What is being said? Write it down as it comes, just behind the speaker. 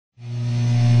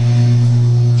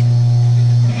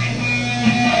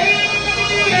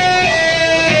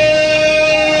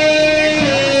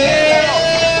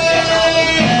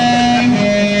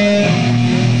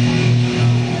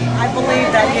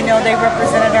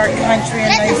our country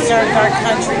and they served our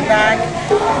country back.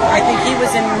 I think he was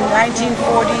in 1944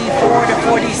 to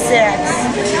 46,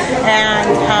 and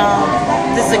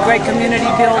this is a great community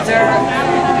builder.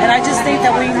 And I just think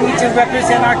that we need to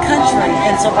represent our country.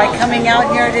 And so by coming out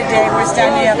here today, we're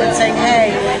standing up and saying,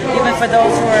 hey, even for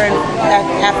those who are in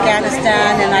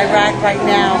Afghanistan and Iraq right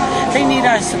now, they need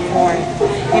our support.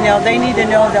 You know, they need to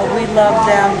know that we love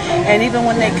them. And even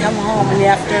when they come home and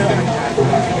after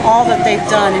all that they've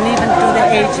done, and even through the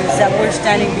ages, that we're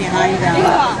standing behind them.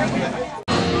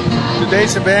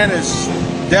 Today's event is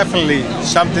definitely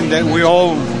something that we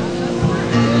owe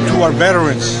to our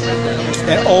veterans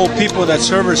and all people that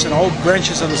serve us in all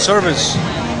branches of the service.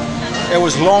 It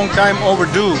was a long time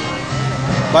overdue,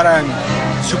 but I'm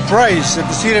surprised that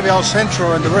the city of El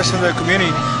Centro and the rest of the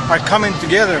community are coming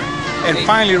together and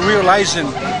finally realizing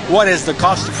what is the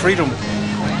cost of freedom.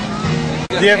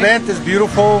 The event is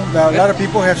beautiful. A lot of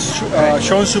people have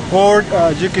shown support.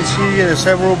 You can see there's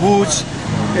several booths,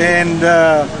 and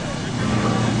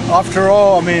after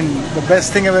all, I mean, the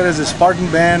best thing of it is the Spartan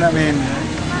band. I mean,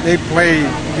 they play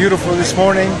beautiful this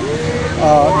morning.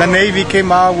 The Navy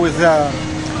came out with a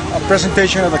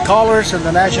presentation of the colors and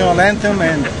the national anthem,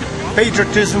 and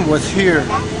patriotism was here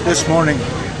this morning.